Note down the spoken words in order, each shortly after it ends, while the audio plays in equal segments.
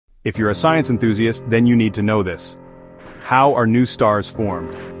If you're a science enthusiast, then you need to know this. How are new stars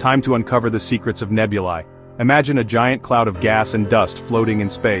formed? Time to uncover the secrets of nebulae. Imagine a giant cloud of gas and dust floating in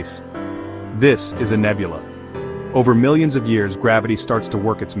space. This is a nebula. Over millions of years, gravity starts to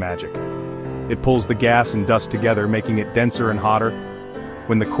work its magic. It pulls the gas and dust together, making it denser and hotter.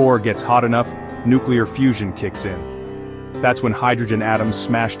 When the core gets hot enough, nuclear fusion kicks in. That's when hydrogen atoms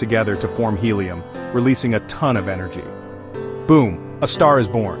smash together to form helium, releasing a ton of energy. Boom, a star is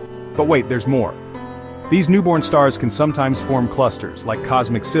born. But wait, there's more. These newborn stars can sometimes form clusters, like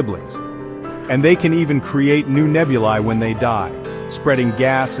cosmic siblings. And they can even create new nebulae when they die, spreading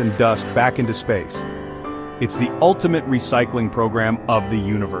gas and dust back into space. It's the ultimate recycling program of the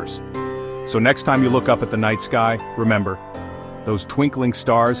universe. So next time you look up at the night sky, remember, those twinkling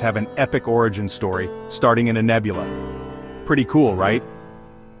stars have an epic origin story, starting in a nebula. Pretty cool, right?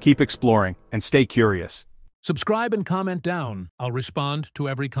 Keep exploring, and stay curious. Subscribe and comment down. I'll respond to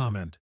every comment.